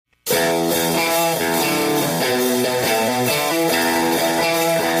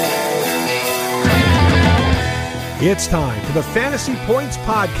It's time for the Fantasy Points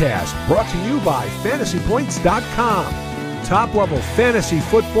Podcast, brought to you by FantasyPoints.com. Top-level fantasy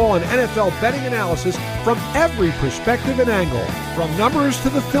football and NFL betting analysis from every perspective and angle, from numbers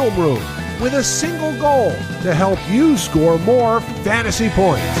to the film room, with a single goal to help you score more fantasy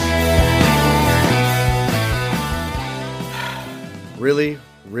points. Really,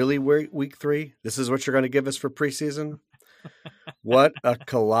 week 3? This is what you're going to give us for preseason? What a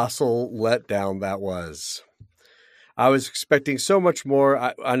colossal letdown that was. I was expecting so much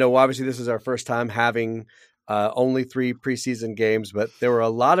more. I know obviously this is our first time having only 3 preseason games, but there were a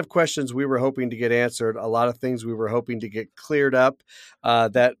lot of questions we were hoping to get answered, a lot of things we were hoping to get cleared up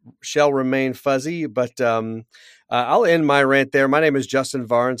that shall remain fuzzy. But I'll end my rant there. My name is Justin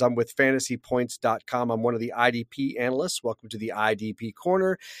Varnes. I'm with FantasyPoints.com. I'm one of the IDP analysts. Welcome to the IDP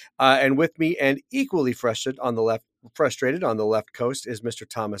Corner. And with me and equally frustrated on the left coast is Mr.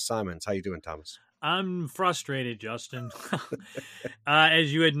 Thomas Simons. How you doing, Thomas? I'm frustrated, Justin.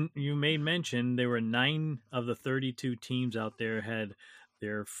 As you made mention, there were 9 of the 32 teams out there had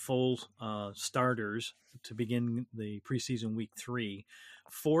their full starters to begin the preseason week 3.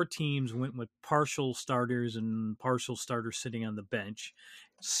 4 teams went with partial starters and partial starters sitting on the bench.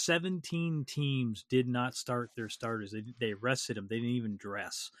 17 teams did not start their starters. They rested them. They didn't even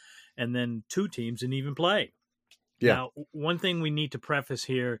dress. And then 2 teams didn't even play. Yeah. Now, one thing we need to preface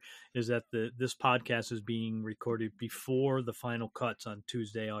here is that this podcast is being recorded before the final cuts on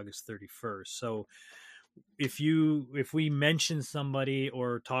Tuesday, August 31st. So if we mention somebody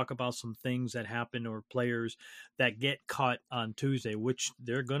or talk about some things that happen or players that get cut on Tuesday, which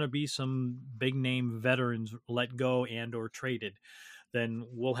there are going to be some big name veterans let go and or traded, then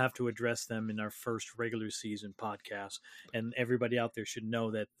we'll have to address them in our first regular season podcast. And everybody out there should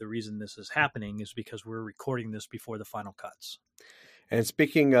know that the reason this is happening is because we're recording this before the final cuts. And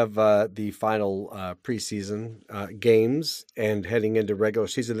speaking of the final preseason games and heading into regular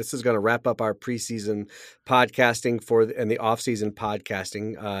season, this is going to wrap up our preseason podcasting and the off-season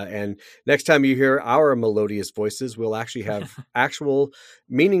podcasting. And next time you hear our melodious voices, we'll actually have actual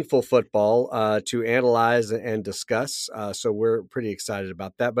meaningful football to analyze and discuss. So we're pretty excited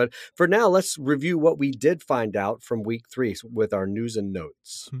about that. But for now, let's review what we did find out from week 3 with our news and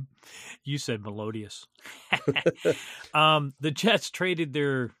notes. You said melodious. The Jets traded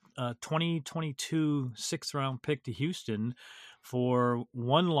their 2022 6th-round pick to Houston for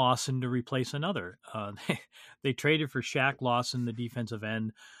one Lawson to replace another. They traded for Shaq Lawson, the defensive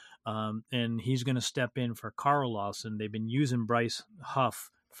end, and he's going to step in for Carl Lawson. They've been using Bryce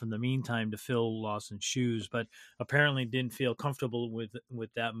Huff from the meantime to fill Lawson's shoes, but apparently didn't feel comfortable with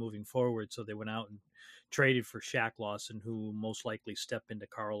that moving forward, so they went out and traded for Shaq Lawson, who will most likely step into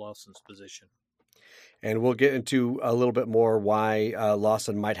Carl Lawson's position. And we'll get into a little bit more why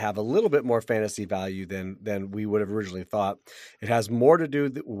Lawson might have a little bit more fantasy value than we would have originally thought. It has more to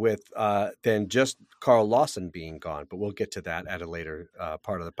do with than just Carl Lawson being gone, but we'll get to that at a later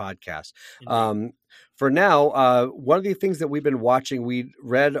part of the podcast. For now, one of the things that we've been watching, we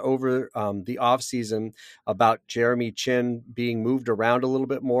read over the offseason about Jeremy Chinn being moved around a little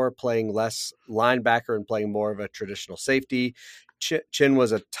bit more, playing less linebacker and playing more of a traditional safety. Chinn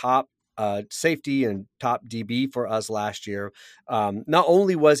was a top safety and top DB for us last year. Not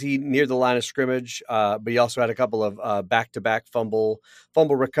only was he near the line of scrimmage, but he also had a couple of back-to-back fumble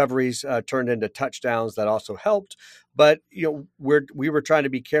recoveries turned into touchdowns that also helped. But we were trying to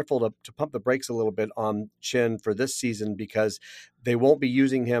be careful to pump the brakes a little bit on Chinn for this season because they won't be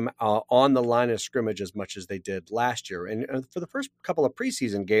using him on the line of scrimmage as much as they did last year. And for the first couple of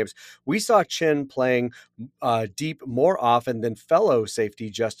preseason games, we saw Chinn playing deep more often than fellow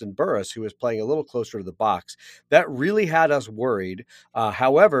safety Justin Burris, who was playing a little closer to the box. That really had us worried.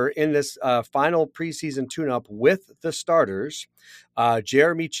 However, in this final preseason tune-up with the starters,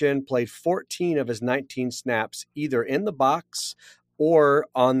 Jeremy Chinn played 14 of his 19 snaps either in the box or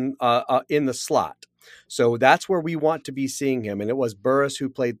on in the slot. So that's where we want to be seeing him. And it was Burris who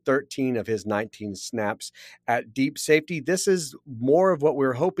played 13 of his 19 snaps at deep safety. This is more of what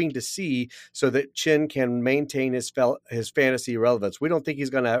we're hoping to see so that Chinn can maintain his fantasy relevance. We don't think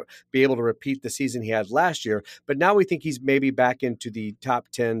he's going to be able to repeat the season he had last year, but now we think he's maybe back into the top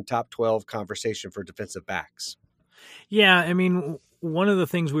 10, top 12 conversation for defensive backs. Yeah, I mean, one of the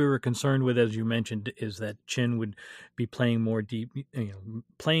things we were concerned with, as you mentioned, is that Chinn would be playing more deep,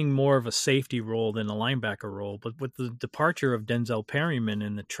 playing more of a safety role than a linebacker role. But with the departure of Denzel Perryman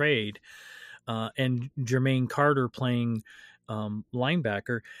in the trade and Jermaine Carter playing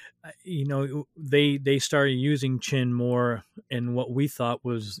linebacker, they started using Chinn more in what we thought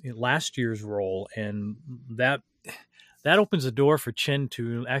was last year's role, and that that opens the door for Chin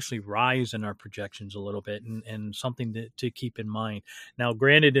to actually rise in our projections a little bit, and something to keep in mind. Now,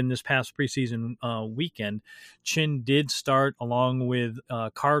 granted, in this past preseason weekend, Chin did start along with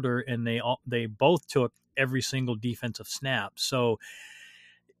Carter, and they both took every single defensive snap. So,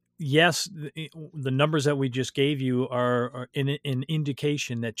 yes, the numbers that we just gave you are an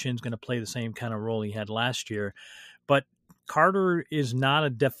indication that Chin's going to play the same kind of role he had last year. But Carter is not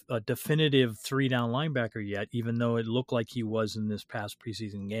a definitive 3-down linebacker yet, even though it looked like he was in this past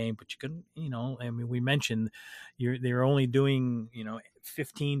preseason game. But you couldn't, I mean, we mentioned they're only doing,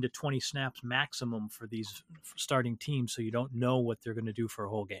 15 to 20 snaps maximum for these starting teams, so you don't know what they're going to do for a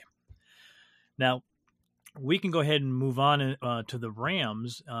whole game. Now, we can go ahead and move on to the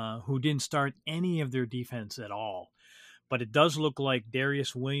Rams, who didn't start any of their defense at all. But it does look like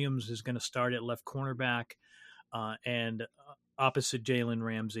Darius Williams is going to start at left cornerback, and opposite Jalen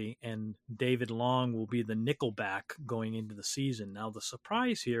Ramsey, and David Long will be the nickel back going into the season. Now, the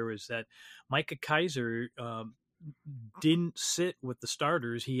surprise here is that Micah Kiser didn't sit with the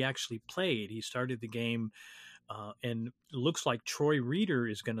starters. He actually played. He started the game, and it looks like Troy Reeder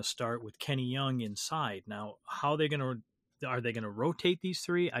is going to start with Kenny Young inside. Now, are they going to rotate these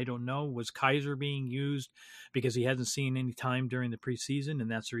three? I don't know. Was Kiser being used because he hasn't seen any time during the preseason,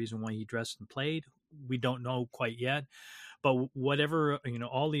 and that's the reason why he dressed and played? We don't know quite yet. But whatever,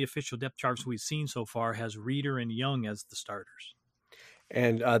 all the official depth charts we've seen so far has Reeder and Young as the starters.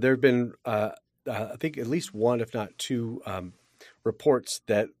 And there have been, I think, at least one, if not two, reports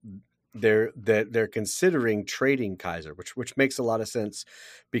that they're considering trading Kiser, which makes a lot of sense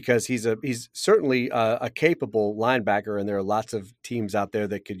because he's certainly a capable linebacker, and there are lots of teams out there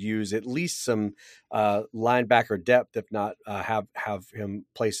that could use at least some linebacker depth, if not have him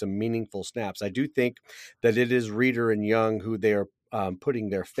play some meaningful snaps. I do think that it is Reeder and Young who they are putting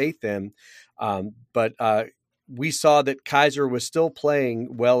their faith in, but we saw that Kiser was still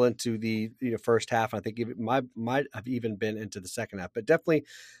playing well into the first half. I think it might have even been into the second half, but definitely.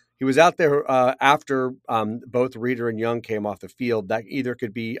 He was out there after both Reeder and Young came off the field. That either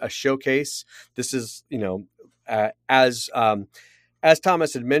could be a showcase. This is, as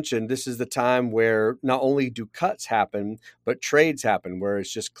Thomas had mentioned, this is the time where not only do cuts happen, but trades happen, where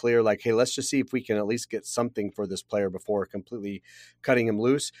it's just clear, like, hey, let's just see if we can at least get something for this player before completely cutting him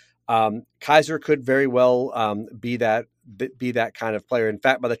loose. Kiser could very well be that kind of player. In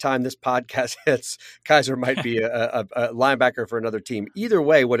fact, by the time this podcast hits, Kiser might be a linebacker for another team. Either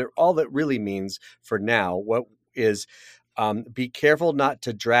way, all that really means for now, what is be careful not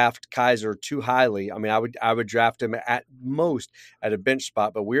to draft Kiser too highly. I mean, I would draft him at most at a bench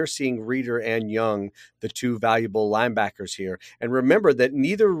spot, but we're seeing Reeder and Young, the two valuable linebackers here. And remember that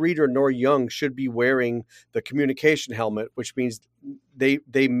neither Reeder nor Young should be wearing the communication helmet, which means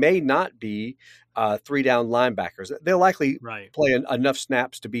they may not be 3-down linebackers. They'll likely play enough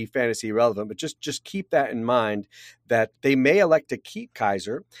snaps to be fantasy relevant, but just keep that in mind that they may elect to keep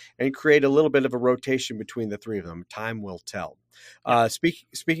Kiser and create a little bit of a rotation between the three of them. Time will tell.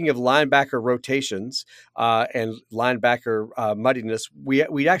 Speaking of linebacker rotations and linebacker muddiness,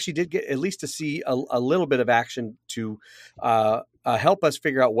 we actually did get at least to see a little bit of action to help us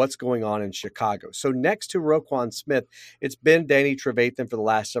figure out what's going on in Chicago. So next to Roquan Smith, it's been Danny Trevathan for the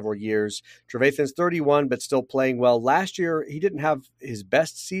last several years. Trevathan's 31, but still playing well. Last year, he didn't have his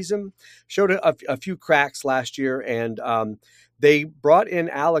best season, showed a few cracks last year, and they brought in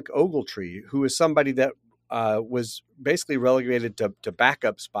Alec Ogletree, who is somebody that was basically relegated to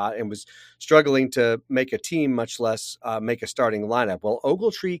backup spot and was struggling to make a team, much less make a starting lineup. Well,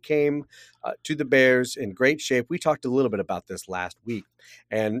 Ogletree came to the Bears in great shape. We talked a little bit about this last week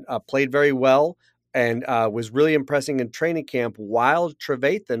and played very well and was really impressing in training camp while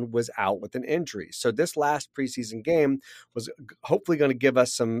Trevathan was out with an injury. So this last preseason game was hopefully going to give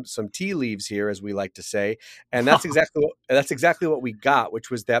us some tea leaves here, as we like to say. And that's exactly what we got,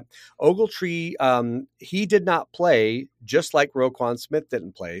 which was that Ogletree, he did not play, just like Roquan Smith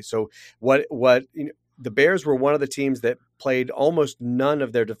didn't play. So the Bears were one of the teams that played almost none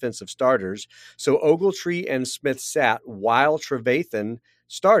of their defensive starters. So Ogletree and Smith sat while Trevathan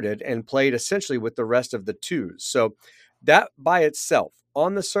started and played essentially with the rest of the twos. So that by itself,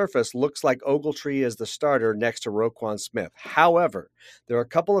 on the surface, looks like Ogletree is the starter next to Roquan Smith. However, there are a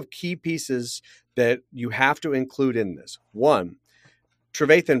couple of key pieces that you have to include in this. One,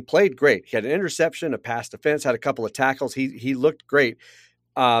 Trevathan played great. He had an interception, a pass defense, had a couple of tackles. He looked great.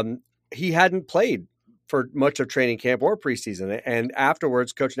 He hadn't played for much of training camp or preseason. And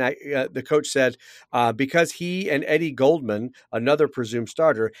afterwards, the coach said because he and Eddie Goldman, another presumed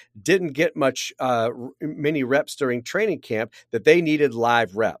starter, didn't get many reps during training camp, that they needed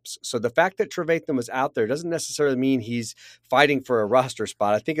live reps. So the fact that Trevathan was out there doesn't necessarily mean he's fighting for a roster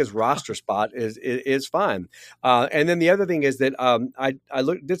spot. I think his roster spot is fine. And then the other thing is that I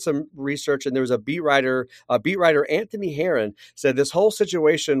did some research, and there was a beat writer, Anthony Herron, said this whole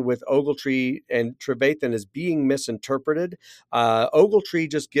situation with Ogletree and Trevathan is being misinterpreted.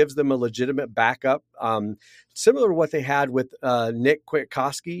 Ogletree just gives them a legitimate backup, similar to what they had with Nick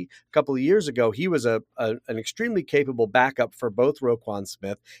Kwiatkowski a couple of years ago. He was an extremely capable backup for both Roquan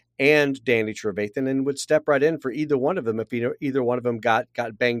Smith and Danny Trevathan, and would step right in for either one of them if either one of them got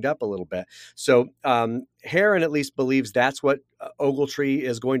banged up a little bit. So Herron at least believes that's what Ogletree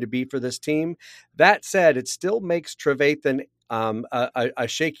is going to be for this team. That said, it still makes Trevathan a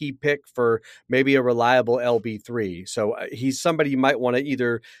shaky pick for maybe a reliable LB3. So he's somebody you might want to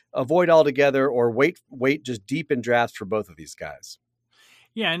either avoid altogether or wait just deep in drafts for both of these guys.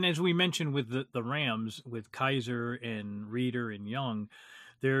 Yeah, and as we mentioned with the Rams, with Kaiser and Reeder and Young,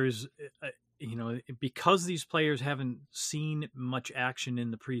 there's, because these players haven't seen much action in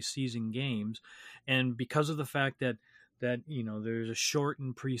the preseason games, and because of the fact that there's a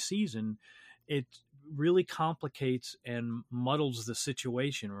shortened preseason, it really complicates and muddles the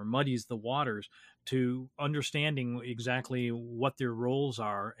situation, or muddies the waters, to understanding exactly what their roles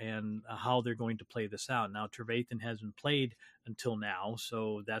are and how they're going to play this out. Now, Trevathan hasn't played until now,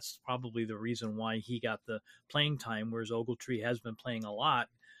 so that's probably the reason why he got the playing time, whereas Ogletree has been playing a lot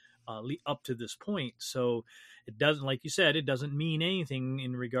up to this point. So it doesn't, like you said, it doesn't mean anything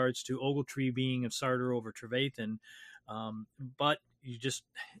in regards to Ogletree being a starter over Trevathan. But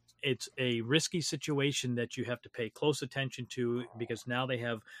it's a risky situation that you have to pay close attention to, because now they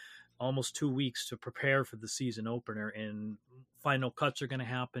have almost 2 weeks to prepare for the season opener, and final cuts are going to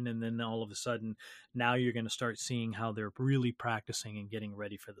happen. And then all of a sudden, now you're going to start seeing how they're really practicing and getting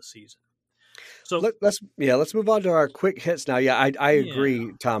ready for the season. So let's move on to our quick hits now. Yeah, I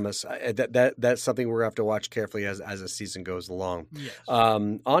agree, Thomas. That's something we're going to have to watch carefully as the season goes along. Yes.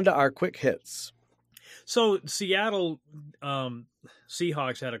 On to our quick hits. So Seattle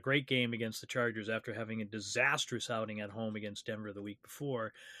Seahawks had a great game against the Chargers after having a disastrous outing at home against Denver the week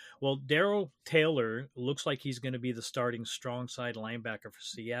before. Well, Darrell Taylor looks like he's going to be the starting strong side linebacker for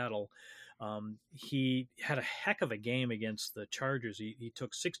Seattle. He had a heck of a game against the Chargers. He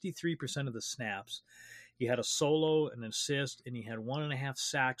took 63% of the snaps. He had a solo, an assist, and he had 1.5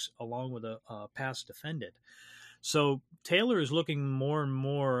 sacks along with a pass defended. So Taylor is looking more and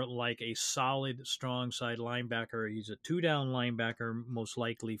more like a solid, strong side linebacker. He's a 2-down linebacker, most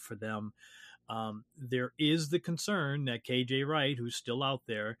likely for them. There is the concern that KJ Wright, who's still out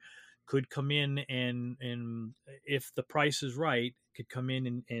there, could come in and if the price is right, could come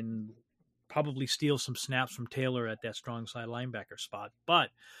in and probably steal some snaps from Taylor at that strong side linebacker spot. But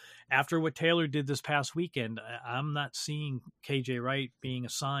after what Taylor did this past weekend, I'm not seeing KJ Wright being a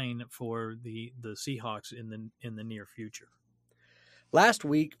sign for the Seahawks in the near future. Last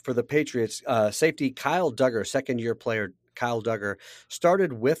week for the Patriots, safety Kyle Duggar, second-year player Kyle Duggar,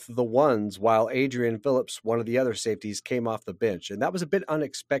 started with the ones while Adrian Phillips, one of the other safeties, came off the bench. And that was a bit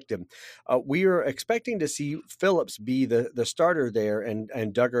unexpected. We were expecting to see Phillips be the starter there and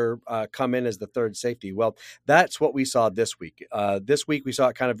Duggar come in as the third safety. Well, that's what we saw this week. This week we saw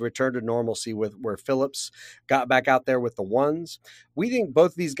it kind of return to normalcy with where Phillips got back out there with the ones. We think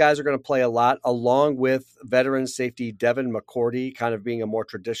both of these guys are going to play a lot, along with veteran safety Devin McCourty, kind of being a more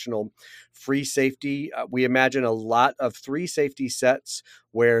traditional free safety. We imagine a lot of 3 safety sets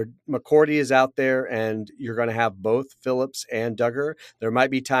where McCourty is out there and you're going to have both Phillips and Duggar. There might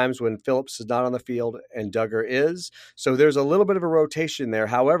be times when Phillips is not on the field and Duggar is. So there's a little bit of a rotation there.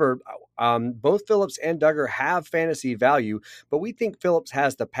 However, both Phillips and Duggar have fantasy value, but we think Phillips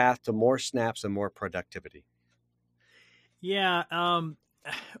has the path to more snaps and more productivity. Yeah,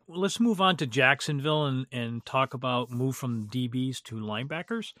 let's move on to Jacksonville and talk about move from DBs to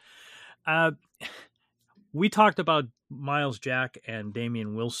linebackers. We talked about Miles Jack and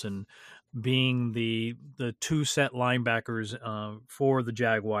Damian Wilson being the 2 set linebackers for the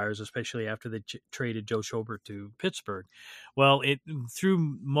Jaguars, especially after they traded Joe Schobert to Pittsburgh. Well,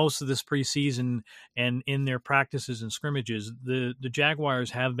 through most of this preseason and in their practices and scrimmages, the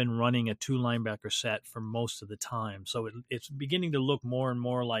Jaguars have been running a 2 linebacker set for most of the time. So it's beginning to look more and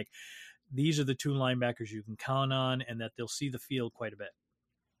more like these are the 2 linebackers you can count on, and that they'll see the field quite a bit.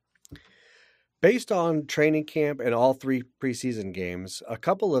 Based on training camp and all 3 preseason games, a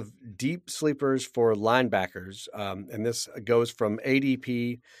couple of deep sleepers for linebackers, and this goes from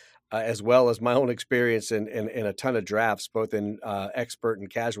ADP as well as my own experience in a ton of drafts, both in expert and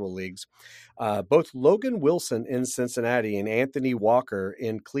casual leagues. Both Logan Wilson in Cincinnati and Anthony Walker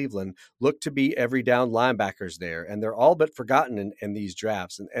in Cleveland look to be every down linebackers there, and they're all but forgotten in these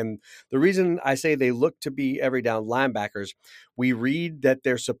drafts. And the reason I say they look to be every down linebackers, we read that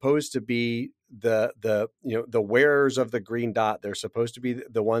they're supposed to be the wearers of the green dot. They're supposed to be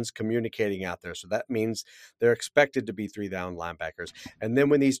the ones communicating out there. So that means they're expected to be 3-down linebackers. And then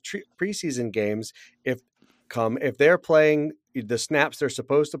when these preseason games, if they're playing the snaps they're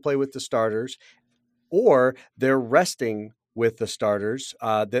supposed to play with the starters, or they're resting with the starters,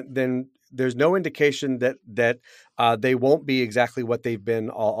 then there's no indication that they won't be exactly what they've been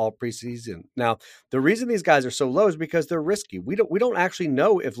all preseason. Now, the reason these guys are so low is because they're risky. We don't actually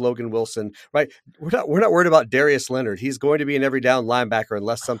know if Logan Wilson, right? We're not worried about Darius Leonard. He's going to be an every down linebacker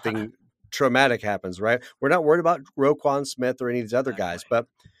unless something traumatic happens, right? We're not worried about Roquan Smith or any of these other guys, but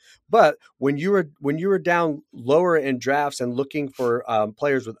when you were down lower in drafts and looking for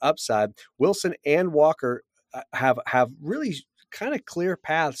players with upside, Wilson and Walker have really kind of clear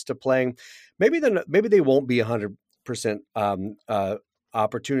paths to playing. Maybe they won't be 100%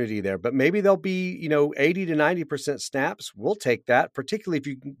 opportunity there, but maybe they'll be 80 to 90% snaps. We'll take that,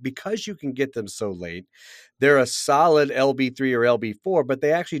 particularly because you can get them so late. They're a solid LB3 or LB4, but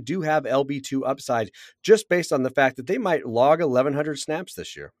they actually do have LB2 upside just based on the fact that they might log 1,100 snaps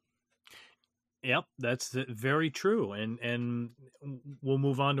this year. Yep, that's very true. And we'll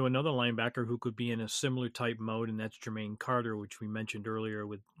move on to another linebacker who could be in a similar type mode, and that's Jermaine Carter, which we mentioned earlier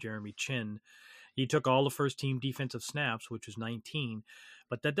with Jeremy Chin. He took all the first-team defensive snaps, which was 19,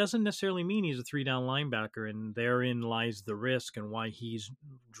 but that doesn't necessarily mean he's a 3-down linebacker, and therein lies the risk and why he's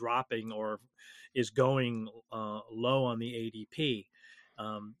dropping or is going low on the ADP.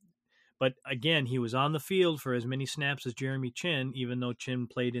 But again, he was on the field for as many snaps as Jeremy Chin, even though Chin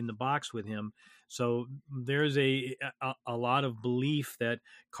played in the box with him. So there's a lot of belief that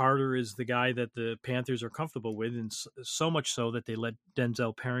Carter is the guy that the Panthers are comfortable with, and so much so that they let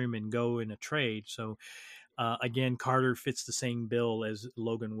Denzel Perryman go in a trade. So again, Carter fits the same bill as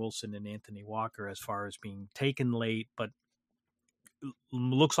Logan Wilson and Anthony Walker as far as being taken late, but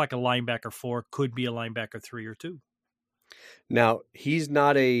looks like a linebacker 4, could be a linebacker 3 or 2. Now, he's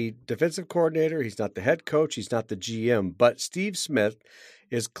not a defensive coordinator. He's not the head coach. He's not the GM. But Steve Smith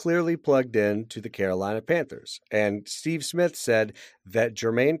is clearly plugged in to the Carolina Panthers. And Steve Smith said that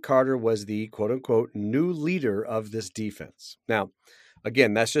Jermaine Carter was the quote-unquote new leader of this defense. Now,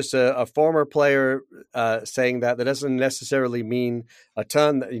 again, that's just a former player saying that. That doesn't necessarily mean a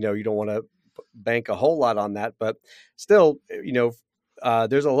ton. You don't want to bank a whole lot on that. But still,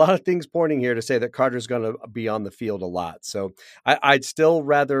 there's a lot of things pointing here to say that Carter's going to be on the field a lot. So I'd still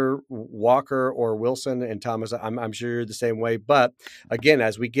rather Walker or Wilson. And Thomas, I'm sure you're the same way. But again,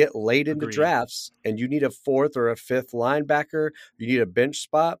 as we get late into drafts and you need a 4th or a 5th linebacker, you need a bench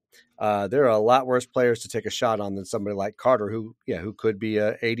spot. There are a lot worse players to take a shot on than somebody like Carter, who could be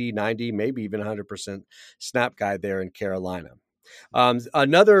a 80, 90, maybe even 100% snap guy there in Carolina.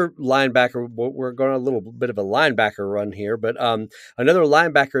 Another linebacker, we're going a little bit of a linebacker run here, but another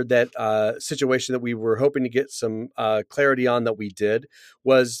linebacker that situation that we were hoping to get some clarity on that we did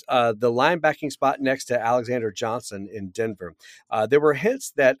was the linebacking spot next to Alexander Johnson in Denver. There were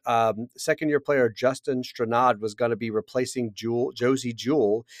hints that second-year player Justin Stranad was going to be replacing Josie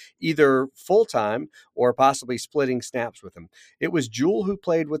Jewell either full-time or possibly splitting snaps with him. It was Jewell who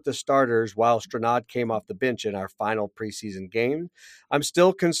played with the starters while Stranad came off the bench in our final preseason game. I'm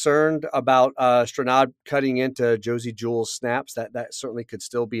still concerned about Stranad cutting into Josie Jewell's snaps. That certainly could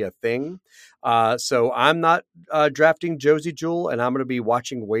still be a thing. So I'm not drafting Josie Jewell, and I'm going to be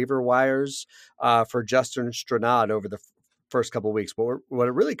watching waiver wires for Justin Stranad over the first couple of weeks. But what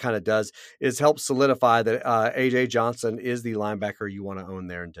it really kind of does is help solidify that A.J. Johnson is the linebacker you want to own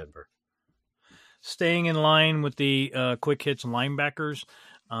there in Denver. Staying in line with the quick hits linebackers,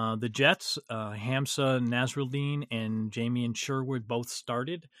 the Jets, Hamza Nasruddin and Jamian Sherwood both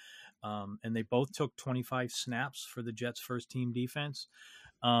started, and they both took 25 snaps for the Jets' first-team defense.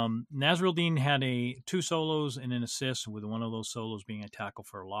 Nasruddin had 2 solos and an assist, with one of those solos being a tackle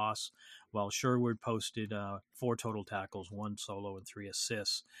for a loss, while Sherwood posted 4 total tackles, 1 solo, and 3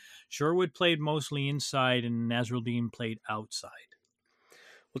 assists. Sherwood played mostly inside, and Nasruddin played outside.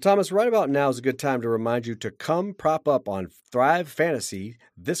 Well, Thomas, right about now is a good time to remind you to come prop up on Thrive Fantasy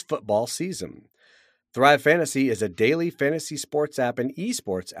this football season. Thrive Fantasy is a daily fantasy sports app and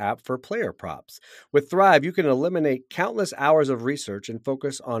esports app for player props. With Thrive, you can eliminate countless hours of research and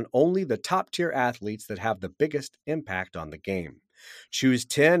focus on only the top-tier athletes that have the biggest impact on the game. Choose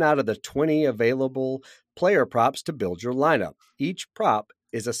 10 out of the 20 available player props to build your lineup. Each prop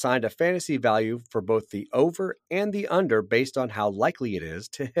is assigned a fantasy value for both the over and the under based on how likely it is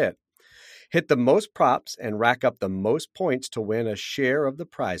to hit. Hit the most props and rack up the most points to win a share of the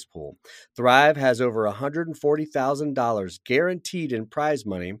prize pool. Thrive has over $140,000 guaranteed in prize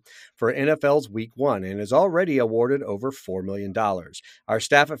money for NFL's Week 1 and is already awarded over $4 million. Our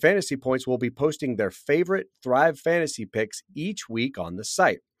staff at Fantasy Points will be posting their favorite Thrive fantasy picks each week on the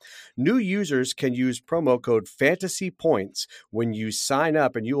site. New users can use promo code FANTASYPOINTS when you sign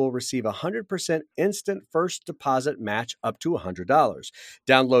up, and you will receive a 100% instant first deposit match up to $100.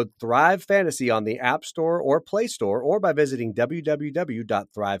 Download Thrive Fantasy on the App Store or Play Store, or by visiting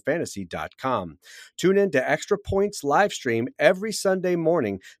www.thrivefantasy.com. Tune in to Extra Points live stream every Sunday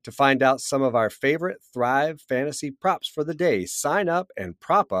morning to find out some of our favorite Thrive Fantasy props for the day. Sign up and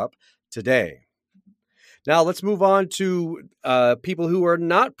prop up today. Now let's move on to people who are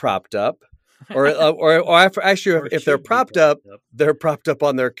not propped up, or actually, if they're propped up, they're propped up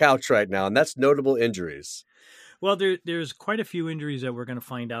on their couch right now, and that's notable injuries. Well, there's quite a few injuries that we're going to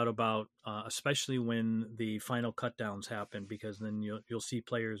find out about, especially when the final cutdowns happen, because then you'll see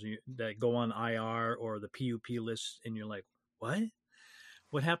players that go on IR or the PUP list, and you're like, what?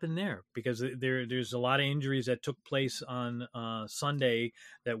 What happened there? Because there's a lot of injuries that took place on Sunday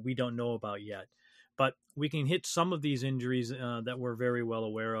that we don't know about yet. But we can hit some of these injuries that we're very well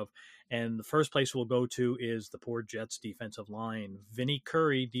aware of. And the first place we'll go to is the poor Jets defensive line. Vinny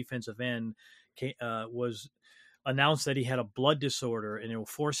Curry, defensive end, was announced that he had a blood disorder, and it will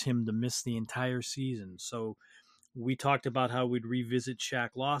force him to miss the entire season. So we talked about how we'd revisit Shaq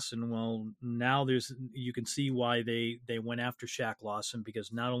Lawson. Well, now you can see why they went after Shaq Lawson,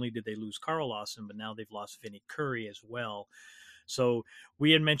 because not only did they lose Carl Lawson, but now they've lost Vinny Curry as well. So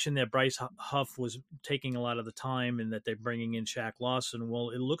we had mentioned that Bryce Huff was taking a lot of the time and that they're bringing in Shaq Lawson.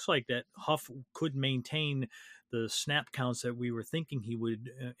 Well, it looks like that Huff could maintain the snap counts that we were thinking he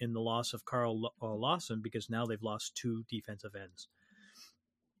would in the loss of Carl Lawson, because now they've lost two defensive ends.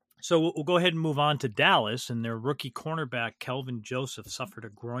 So we'll go ahead and move on to Dallas, and their rookie cornerback, Kelvin Joseph, suffered a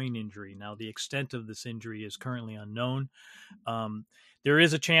groin injury. Now, the extent of this injury is currently unknown. There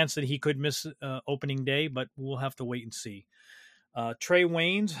is a chance that he could miss opening day, but we'll have to wait and see. Trey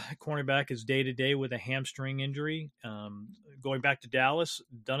Waynes, cornerback, is day-to-day with a hamstring injury. Going back to Dallas,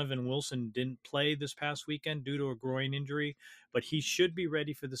 Donovan Wilson didn't play this past weekend due to a groin injury, but he should be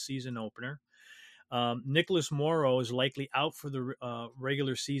ready for the season opener. Nicholas Morrow is likely out for the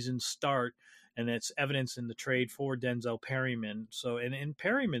regular season start, and that's evidence in the trade for Denzel Perryman. So, and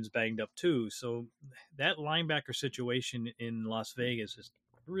Perryman's banged up too. So that linebacker situation in Las Vegas is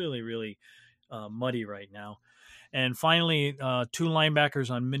really, really muddy right now. And finally, two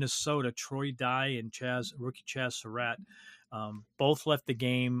linebackers on Minnesota, Troy Dye and rookie Chaz Surratt, both left the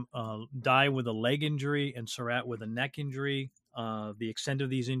game. Dye with a leg injury and Surratt with a neck injury. The extent of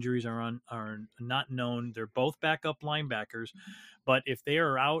these injuries are not known. They're both backup linebackers, but if they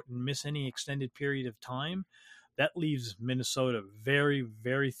are out and miss any extended period of time, that leaves Minnesota very,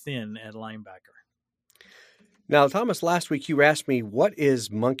 very thin at linebacker. Now, Thomas, last week you asked me, what is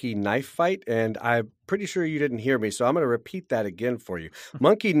Monkey Knife Fight? And I'm pretty sure you didn't hear me, so I'm going to repeat that again for you.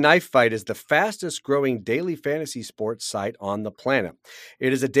 Monkey Knife Fight is the fastest growing daily fantasy sports site on the planet.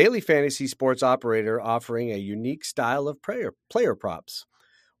 It is a daily fantasy sports operator offering a unique style of player props.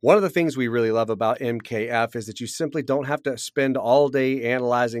 One of the things we really love about MKF is that you simply don't have to spend all day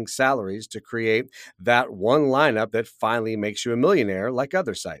analyzing salaries to create that one lineup that finally makes you a millionaire like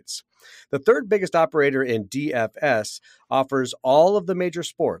other sites. The third biggest operator in DFS offers all of the major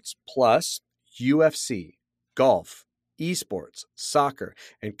sports, plus UFC, golf, esports, soccer,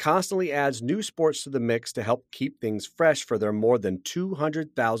 and constantly adds new sports to the mix to help keep things fresh for their more than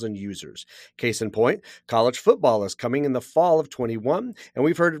 200,000 users. Case in point, college football is coming in the fall of 21, and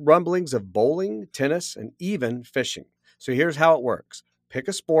we've heard rumblings of bowling, tennis, and even fishing. So here's how it works. Pick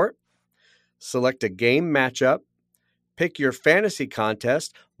a sport, select a game matchup, pick your fantasy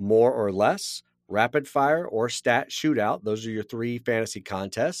contest, more or less, rapid fire, or stat shootout. Those are your three fantasy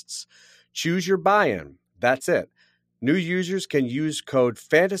contests. Choose your buy-in. That's it. New users can use code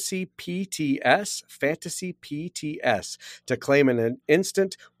FANTASYPTS, to claim an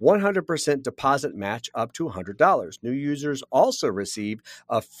instant 100% deposit match up to $100. New users also receive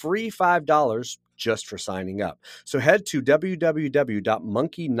a free $5 just for signing up. So head to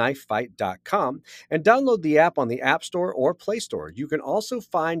www.monkeyknifefight.com and download the app on the App Store or Play Store. You can also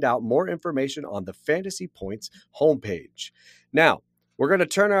find out more information on the Fantasy Points homepage. Now, we're going to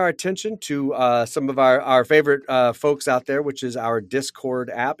turn our attention to some of our favorite folks out there, which is our Discord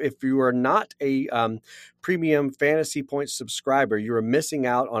app. If you are not a premium Fantasy Points subscriber, you are missing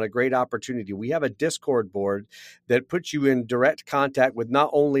out on a great opportunity. We have a Discord board that puts you in direct contact with not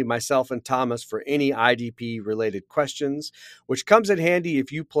only myself and Thomas for any IDP related questions, which comes in handy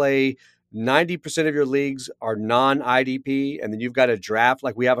if you play 90% of your leagues are non-IDP, and then you've got a draft.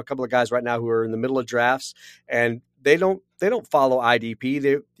 Like we have a couple of guys right now who are in the middle of drafts, and they don't follow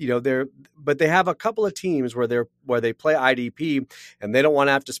IDP. But they have a couple of teams where they play IDP, and they don't want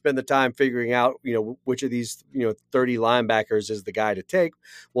to have to spend the time figuring out, which of these, 30 linebackers is the guy to take.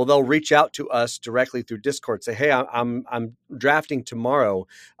 Well, they'll reach out to us directly through Discord, say, hey, I'm drafting tomorrow.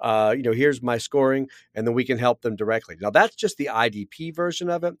 Here's my scoring, and then we can help them directly. Now that's just the IDP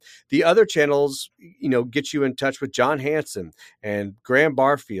version of it. The other channels, get you in touch with John Hansen and Graham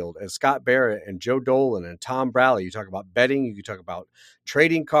Barfield and Scott Barrett and Joe Dolan and Tom Browley. You talk about betting, you can talk about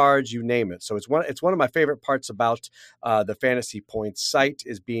trading cards, you name it. So it's one of my favorite parts about the Fantasy Points site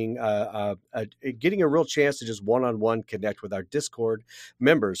is being getting a real chance to just one-on-one connect with our Discord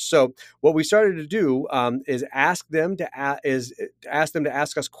members. So what we started to do is ask them to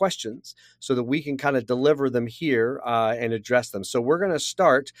ask us questions so that we can kind of deliver them here and address them. So we're going to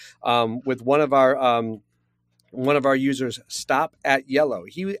start with one of our users, Stop at Yellow.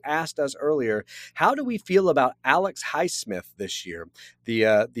 He asked us earlier, how do we feel about Alex Highsmith this year,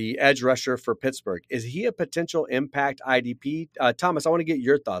 the edge rusher for Pittsburgh? Is he a potential impact IDP? Thomas, I want to get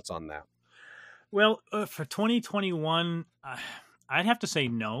your thoughts on that. Well, for 2021, I'd have to say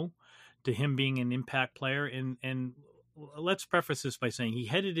no to him being an impact player. And let's preface this by saying he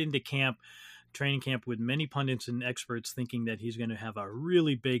headed into training camp with many pundits and experts thinking that he's going to have a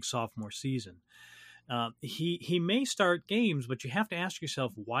really big sophomore season. He may start games, but you have to ask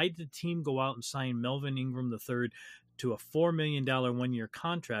yourself, why did the team go out and sign Melvin Ingram III to a $4 million one-year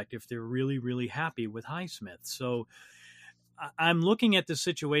contract if they're really, really happy with Highsmith? So I'm looking at the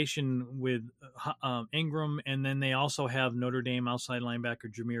situation with Ingram, and then they also have Notre Dame outside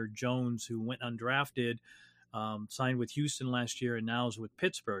linebacker Jameer Jones, who went undrafted, signed with Houston last year, and now is with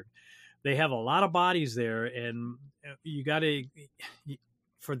Pittsburgh. They have a lot of bodies there, and you got to –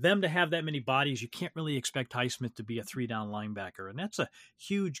 for them to have that many bodies, you can't really expect Highsmith to be a 3-down linebacker. And that's a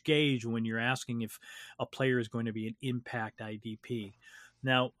huge gauge when you're asking if a player is going to be an impact IDP.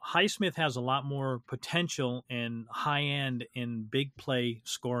 Now, Highsmith has a lot more potential and high end in big play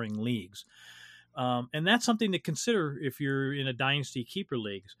scoring leagues. And that's something to consider if you're in a dynasty keeper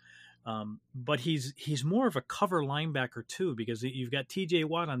leagues. But he's more of a cover linebacker too, because you've got TJ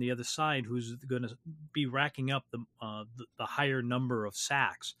Watt on the other side, who's going to be racking up the higher number of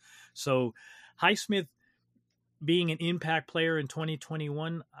sacks. So Highsmith being an impact player in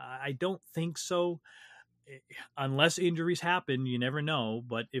 2021, I don't think so, unless injuries happen. You never know.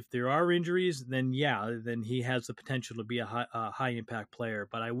 But if there are injuries, then he has the potential to be a high impact player.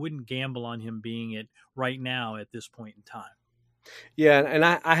 But I wouldn't gamble on him being it right now at this point in time. Yeah, and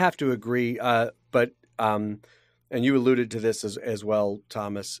I have to agree. But and you alluded to this as well,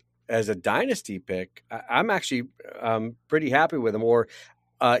 Thomas. As a dynasty pick, I'm actually pretty happy with him, or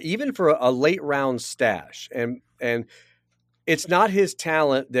even for a late round stash. And it's not his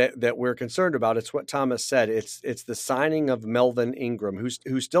talent that we're concerned about. It's what Thomas said. It's the signing of Melvin Ingram,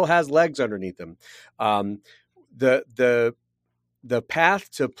 who still has legs underneath him. The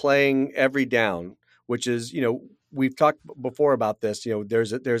path to playing every down, which is, we've talked before about this.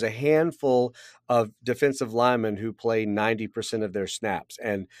 There's a handful of defensive linemen who play 90% of their snaps,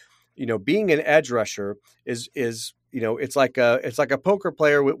 and being an edge rusher is it's like a poker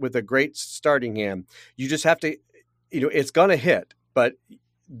player with a great starting hand. You just have to, it's gonna hit, but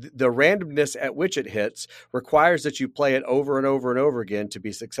the randomness at which it hits requires that you play it over and over and over again to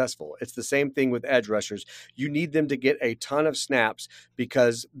be successful. It's the same thing with edge rushers. You need them to get a ton of snaps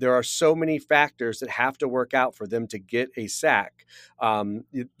because there are so many factors that have to work out for them to get a sack.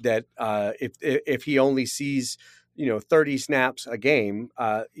 That if he only sees 30 snaps a game,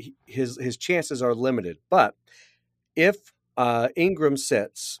 his chances are limited. But if Ingram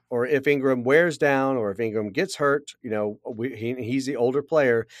sits, or if Ingram wears down, or if Ingram gets hurt, he's the older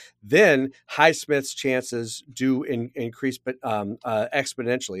player, then Highsmith's chances do increase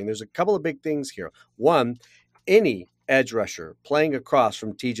exponentially. And there's a couple of big things here. One, any edge rusher playing across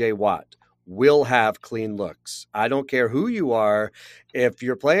from TJ Watt will have clean looks. I don't care who you are. If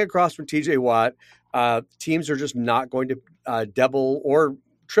you're playing across from TJ Watt, teams are just not going to double or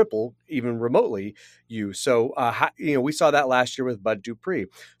triple, even remotely, you. So, we saw that last year with Bud Dupree.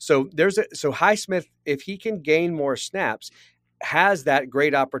 So Highsmith, if he can gain more snaps, has that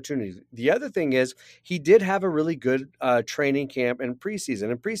great opportunity. The other thing is he did have a really good training camp and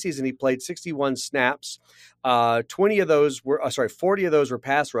preseason. In preseason, he played 61 snaps. 40 of those were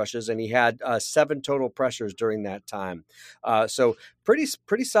pass rushes, and he had 7 total pressures during that time. So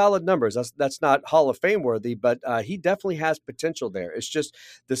pretty solid numbers. That's not Hall of Fame worthy, but he definitely has potential there. It's just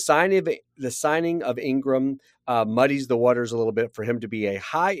the signing of Ingram muddies the waters a little bit for him to be a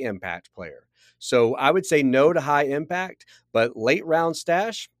high impact player. So I would say no to high impact, but late round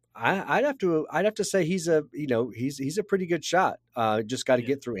stash, I'd have to say he's a pretty good shot. Just got to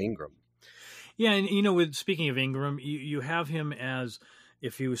get through Ingram. Yeah, and with speaking of Ingram, you have him as,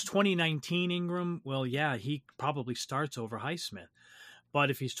 if he was 2019 Ingram, well, yeah, he probably starts over Highsmith. But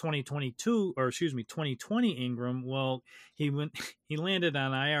if he's 2020 Ingram, well, he landed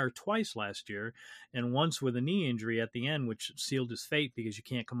on IR twice last year, and once with a knee injury at the end, which sealed his fate because you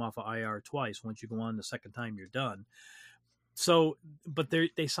can't come off of IR twice. Once you go on the second time, you're done. So, but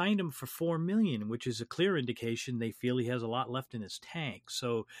they signed him for $4 million, which is a clear indication they feel he has a lot left in his tank.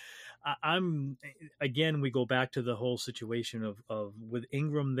 So, again, we go back to the whole situation of with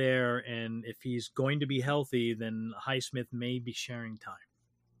Ingram there, and if he's going to be healthy, then Highsmith may be sharing time.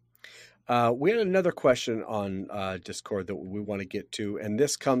 We had another question on Discord that we want to get to, and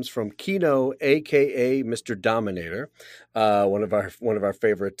this comes from Kino, aka Mr. Dominator, one of our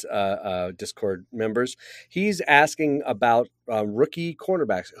favorite Discord members. He's asking about rookie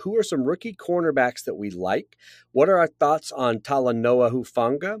cornerbacks. Who are some rookie cornerbacks that we like? What are our thoughts on Talanoa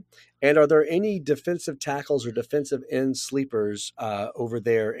Hufanga? And are there any defensive tackles or defensive end sleepers over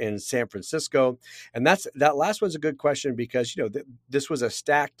there in San Francisco? And that last one's a good question because this was a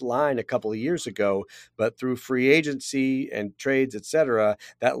stacked line a couple of years ago, but through free agency and trades, etc.,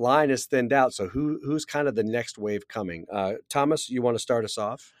 that line is thinned out. So who's kind of the next wave coming? Thomas, you want to start us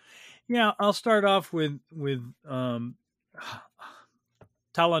off? Yeah, I'll start off with Talanoa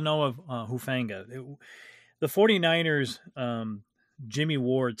Hufanga. The 49ers. Jimmy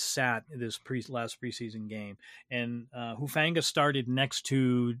Ward sat this last preseason game, and Hufanga started next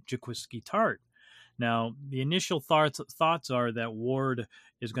to Jaquiski Tart. Now, the initial thoughts are that Ward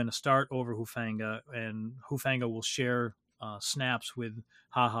is going to start over Hufanga, and Hufanga will share snaps with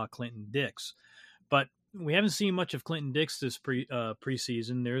Clinton Dix. But we haven't seen much of Clinton Dix this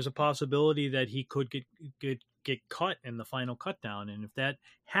preseason. There's a possibility that he could get cut in the final cutdown, and if that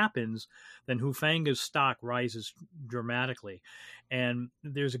happens, then Hufanga's stock rises dramatically. And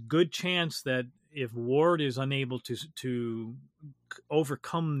there's a good chance that if Ward is unable to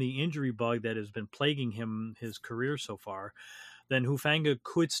overcome the injury bug that has been plaguing him his career so far, then Hufanga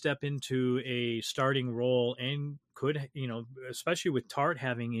could step into a starting role and could, especially with Tart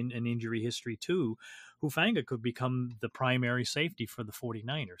having an injury history too, Hufanga could become the primary safety for the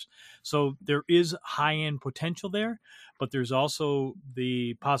 49ers. So there is high-end potential there, but there's also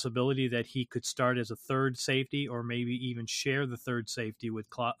the possibility that he could start as a third safety or maybe even share the third safety with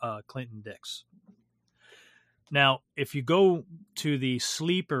Clinton Dix. Now, if you go to the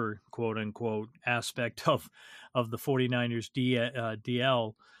sleeper, quote-unquote, aspect of the 49ers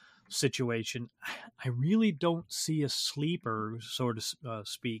DL situation, I really don't see a sleeper, so to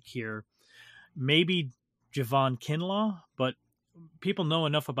speak, here. Maybe Javon Kinlaw, but people know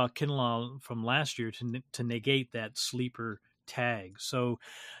enough about Kinlaw from last year to negate that sleeper tag. So,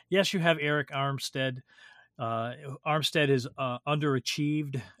 yes, you have Eric Armstead. Armstead has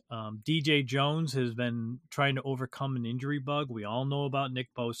underachieved. DJ Jones has been trying to overcome an injury bug. We all know about Nick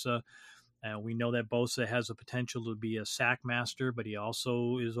Bosa. We know that Bosa has a potential to be a sack master, but he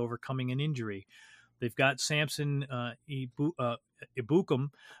also is overcoming an injury. They've got Samson Ibukum,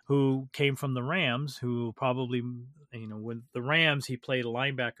 who came from the Rams, who probably, with the Rams, he played a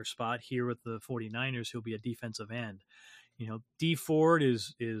linebacker spot. Here with the 49ers, he'll be a defensive end. D Ford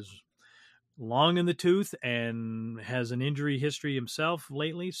is long in the tooth and has an injury history himself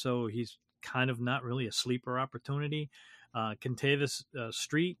lately, so he's kind of not really a sleeper opportunity. Kentavis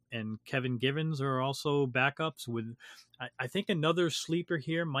Street and Kevin Givens are also backups. With, I think another sleeper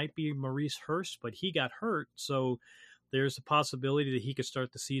here might be Maurice Hurst, but he got hurt, so there's a possibility that he could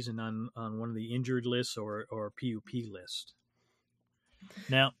start the season on one of the injured lists or PUP list.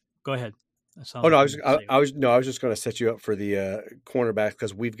 Now, go ahead. I was just going to set you up for the cornerback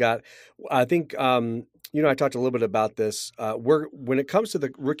because we've got, I think, I talked a little bit about this. When it comes to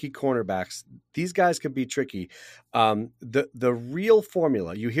the rookie cornerbacks, these guys can be tricky. The real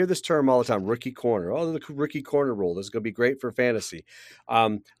formula, you hear this term all the time, rookie corner. Oh, the rookie corner rule is going to be great for fantasy.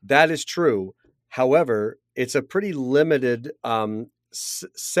 That is true. However, it's a pretty limited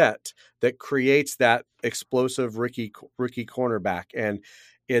set that creates that explosive rookie cornerback, and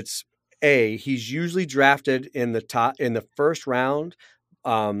it's he's usually drafted in the first round,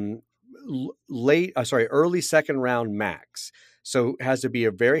 early second round max. So it has to be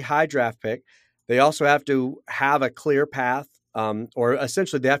a very high draft pick. They also have to have a clear path, or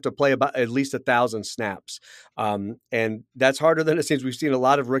essentially they have to play about at least 1,000 snaps. And that's harder than it seems. We've seen a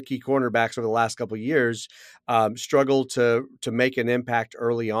lot of rookie cornerbacks over the last couple of years struggle to make an impact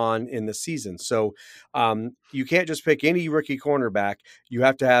early on in the season. So you can't just pick any rookie cornerback. You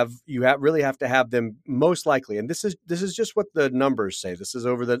really have to have them most likely. And this is just what the numbers say. This is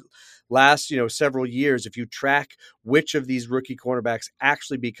over the last several years. If you track which of these rookie cornerbacks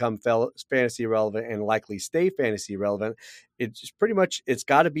actually become fantasy relevant and likely stay fantasy relevant, it's pretty much, it's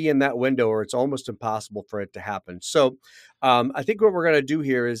got to be in that window or it's almost impossible for it to happen. So I think what we're going to do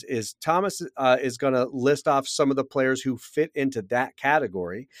here is Thomas is going to list off some of the players who fit into that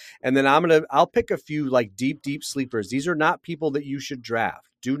category. And then I'll pick a few like deep sleepers. These are not people that you should draft.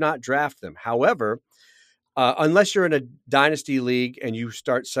 Do not draft them. However, unless you're in a dynasty league and you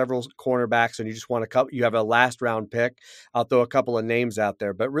start several cornerbacks and you just want you have a last round pick, I'll throw a couple of names out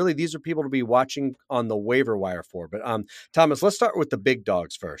there. But really, these are people to be watching on the waiver wire for. But Thomas, let's start with the big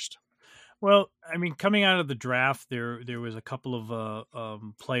dogs first. Well, I mean, coming out of the draft, there was a couple of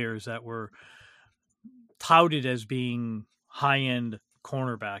players that were touted as being high-end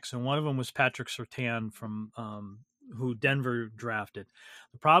cornerbacks, and one of them was Patrick Surtain from who Denver drafted.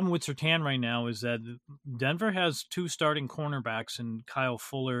 The problem with Surtain right now is that Denver has two starting cornerbacks in Kyle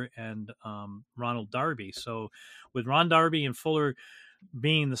Fuller and Ronald Darby. So with Ron Darby and Fuller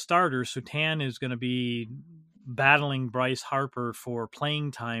being the starters, Surtain is going to be battling Bryce Harper for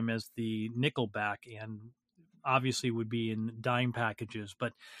playing time as the nickelback, and obviously would be in dime packages.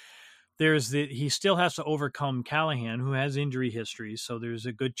 But he still has to overcome Callahan, who has injury history. So there's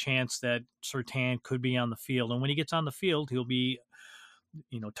a good chance that Surtain could be on the field. And when he gets on the field, he'll be,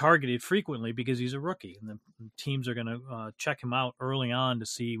 targeted frequently because he's a rookie. And the teams are going to check him out early on to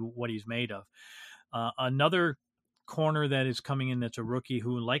see what he's made of. Another corner that is coming in that's a rookie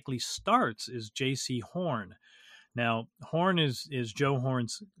who likely starts is J.C. Horn. Now, Horn is Joe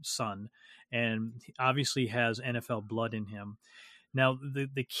Horn's son, and he obviously has NFL blood in him. Now,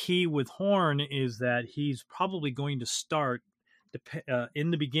 the key with Horn is that he's probably going to start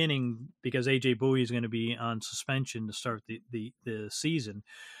in the beginning because A.J. Bowie is going to be on suspension to start the season.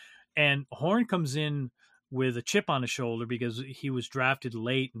 And Horn comes in with a chip on his shoulder because he was drafted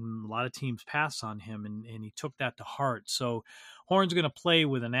late and a lot of teams pass on him, and he took that to heart. So Horn's going to play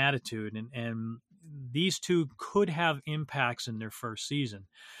with an attitude, and these two could have impacts in their first season.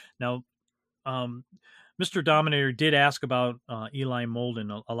 Now, Mr. Dominator did ask about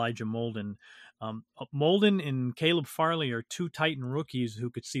Elijah Molden. Molden and Caleb Farley are two Titan rookies who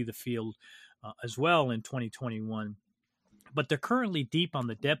could see the field as well in 2021. But they're currently deep on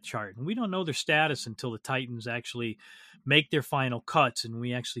the depth chart, and we don't know their status until the Titans actually make their final cuts and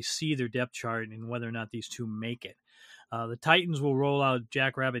we actually see their depth chart and whether or not these two make it. The Titans will roll out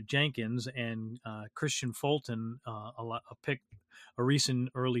Jack Rabbit Jenkins and Christian Fulton, a recent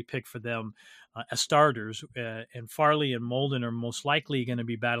early pick for them as starters. And Farley and Molden are most likely going to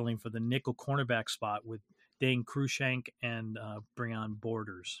be battling for the nickel cornerback spot with Dane Cruikshank and Breon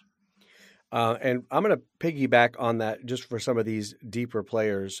Borders. And I'm going to piggyback on that just for some of these deeper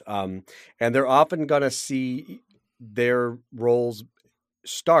players. And they're often going to see their roles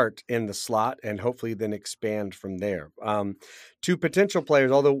start in the slot and hopefully then expand from there. Two potential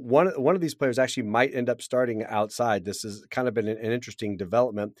players, although one of these players actually might end up starting outside. This has kind of been an interesting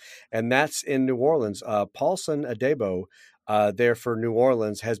development, and that's in New Orleans. Paulson Adebo, there for New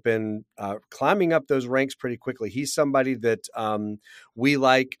Orleans, has been climbing up those ranks pretty quickly. He's somebody that we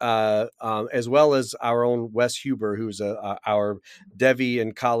like, as well as our own Wes Huber, who's our Devi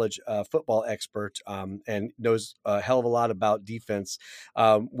and college football expert and knows a hell of a lot about defense.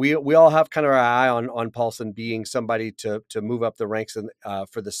 We all have kind of our eye on Paulson being somebody to move up the ranks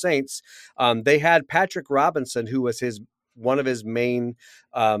for the Saints. They had Patrick Robinson, who was one of his main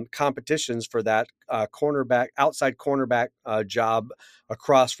competitions for that outside cornerback job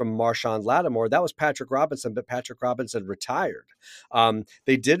across from Marshawn Lattimore. That was Patrick Robinson, but Patrick Robinson retired.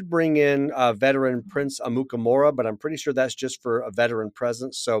 They did bring in veteran Prince Amukamara, but I'm pretty sure that's just for a veteran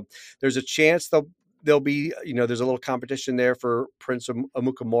presence. So there's a chance there'll be, there's a little competition there for Prince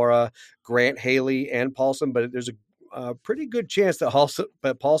Amukamara, Grant Haley, and Paulson, but there's a pretty good chance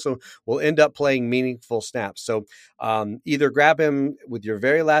that Paulson will end up playing meaningful snaps. So either grab him with your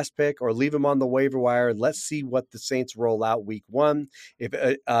very last pick or leave him on the waiver wire. Let's see what the Saints roll out week one.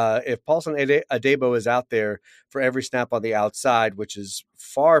 If Paulson Adebo is out there for every snap on the outside, which is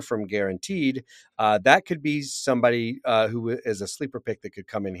far from guaranteed, that could be somebody who is a sleeper pick that could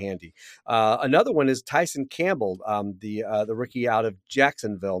come in handy. Another one is Tyson Campbell, the rookie out of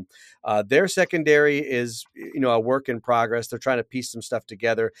Jacksonville. Their secondary is, a work in progress. They're trying to piece some stuff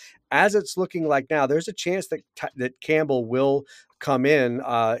together. As it's looking like now, there's a chance that Campbell will come in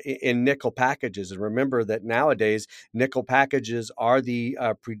nickel packages. And remember that nowadays nickel packages are the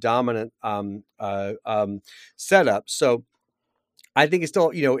predominant setup. So I think it's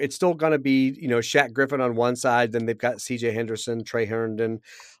still going to be, Shaq Griffin on one side, then they've got CJ Henderson, Trey Herndon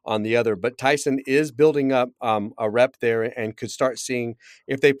on the other. But Tyson is building up a rep there and could start seeing,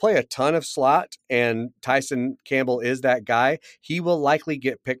 if they play a ton of slot and Tyson Campbell is that guy, he will likely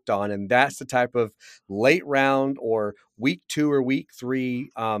get picked on. And that's the type of late round or week 2 or week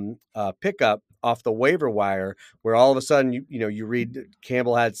 3 pickup off the waiver wire, where all of a sudden you read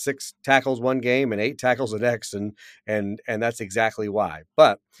Campbell had 6 tackles one game and 8 tackles the next, and that's exactly why.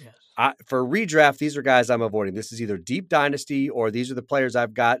 But yes. For redraft, these are guys I'm avoiding. This is either deep dynasty or these are the players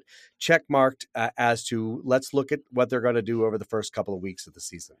I've got check marked as to let's look at what they're going to do over the first couple of weeks of the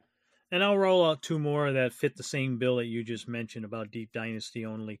season. And I'll roll out 2 more that fit the same bill that you just mentioned about deep dynasty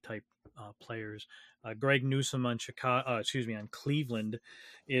only type players. Greg Newsome on Cleveland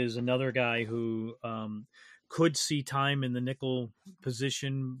is another guy who could see time in the nickel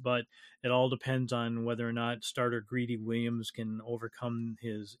position, but it all depends on whether or not starter Greedy Williams can overcome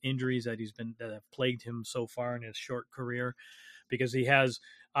his injuries that have plagued him so far in his short career, because he has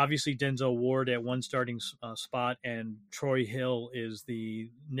obviously Denzel Ward at one starting spot, and Troy Hill is the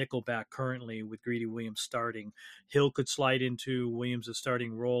nickelback currently with Greedy Williams starting. Hill could slide into Williams'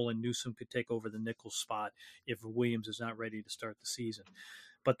 starting role, and Newsome could take over the nickel spot if Williams is not ready to start the season.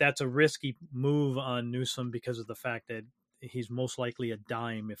 But that's a risky move on Newsome because of the fact that he's most likely a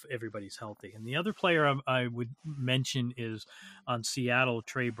dime if everybody's healthy. And the other player I would mention is on Seattle,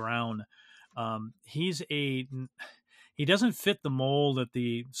 Trey Brown. He doesn't fit the mold that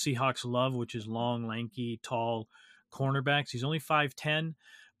the Seahawks love, which is long, lanky, tall cornerbacks. He's only 5'10",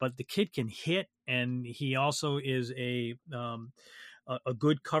 but the kid can hit, and he also is a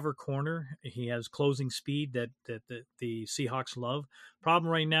good cover corner. He has closing speed that the Seahawks love.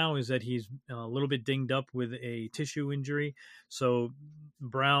 Problem right now is that he's a little bit dinged up with a tissue injury. So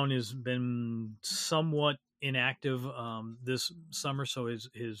Brown has been somewhat inactive this summer, so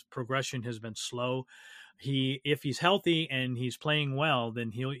his progression has been slow. If he's healthy and he's playing well,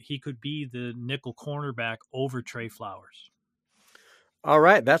 then he could be the nickel cornerback over Trey Flowers. All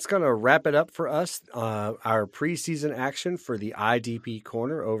right, that's going to wrap it up for us. Our preseason action for the IDP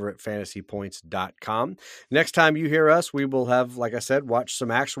corner over at fantasypoints.com. Next time you hear us, we will have, like I said, watch some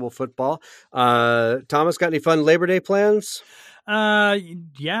actual football. Thomas, got any fun Labor Day plans?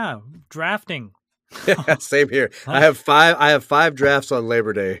 Yeah, drafting. Same here. I have 5 drafts on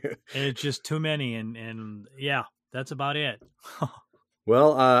Labor Day. And it's just too many, and yeah, that's about it.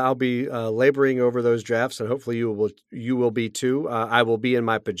 Well, I'll be laboring over those drafts, and hopefully you will be too. I will be in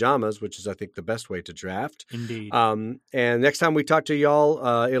my pajamas, which is, I think, the best way to draft. Indeed. And next time we talk to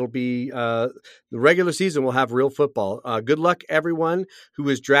y'all, it'll be the regular season. We'll have real football. Good luck, everyone who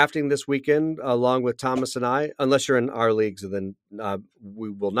is drafting this weekend, along with Thomas and I. Unless you're in our leagues, and then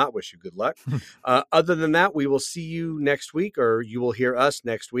we will not wish you good luck. Other than that, we will see you next week, or you will hear us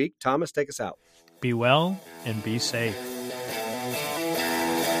next week. Thomas, take us out. Be well and be safe.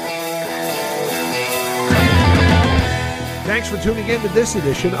 Thanks for tuning in to this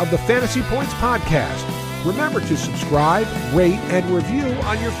edition of the Fantasy Points Podcast. Remember to subscribe, rate, and review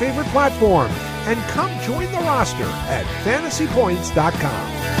on your favorite platform. And come join the roster at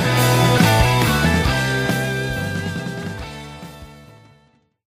fantasypoints.com.